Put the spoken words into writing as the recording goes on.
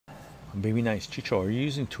Baby nice Chicho, are you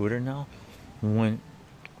using Twitter now when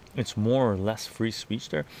it's more or less free speech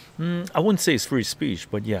there? I wouldn't say it's free speech,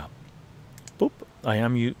 but yeah. Boop. I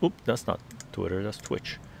am you. Oop. That's not Twitter. That's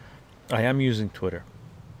Twitch. I am using Twitter.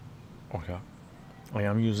 Okay. I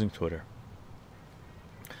am using Twitter.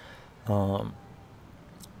 I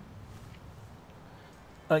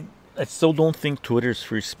I still don't think Twitter is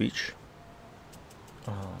free speech.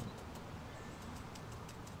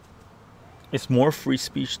 It's more free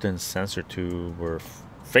speech than censored to where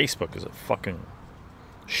Facebook is a fucking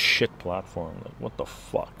shit platform. Like, what the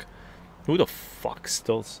fuck? Who the fuck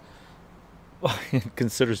still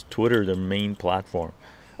considers Twitter their main platform?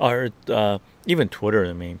 Or even Twitter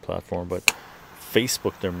the main platform, but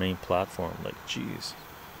Facebook their main platform? Like, jeez.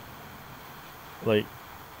 Like,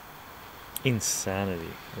 insanity,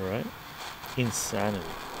 right? Insanity.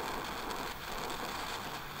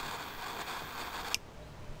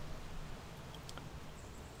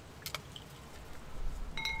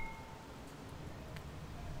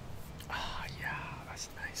 Ah, yeah, that's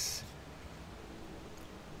nice.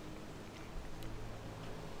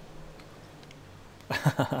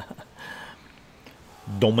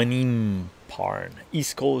 Dominim Parn.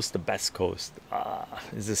 East Coast, the best coast.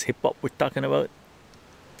 Is this hip hop we're talking about?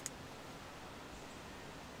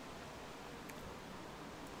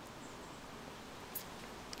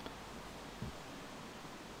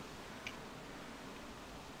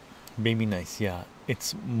 Baby nice, yeah.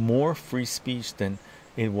 It's more free speech than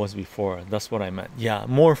it was before. That's what I meant. Yeah,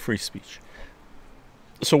 more free speech.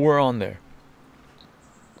 So we're on there.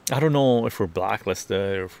 I don't know if we're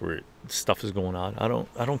blacklisted or if we're stuff is going on. I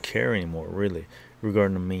don't care anymore really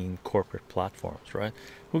regarding the main corporate platforms, right?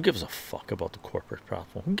 Who gives a fuck about the corporate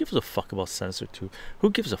platform? Who gives a fuck about censored too? Who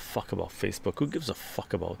gives a fuck about Facebook? Who gives a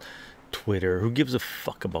fuck about Twitter? Who gives a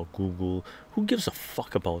fuck about Google? Who gives a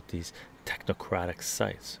fuck about these technocratic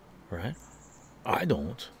sites, right? I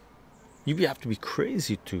don't. You have to be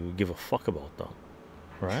crazy to give a fuck about them,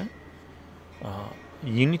 right?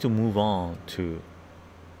 You need to move on to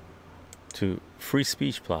free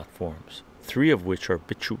speech platforms, three of which are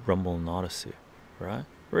BitChute, Rumble, and Odyssey, right?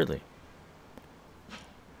 Really,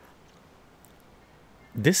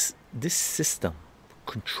 this system,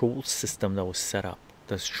 control system that was set up,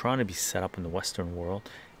 that's trying to be set up in the Western world,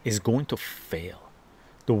 is going to fail.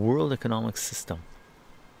 The World Economic System,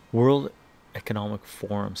 World Economic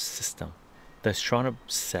Forum system that's trying to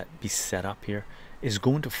be set up here is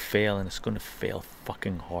going to fail, and it's going to fail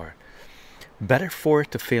fucking hard. Better for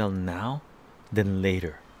it to fail now than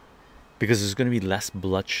later, because there's going to be less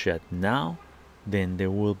bloodshed now than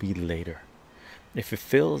there will be later. If it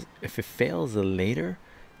fails later,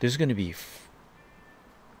 there's going to be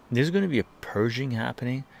a purging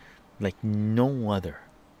happening like no other.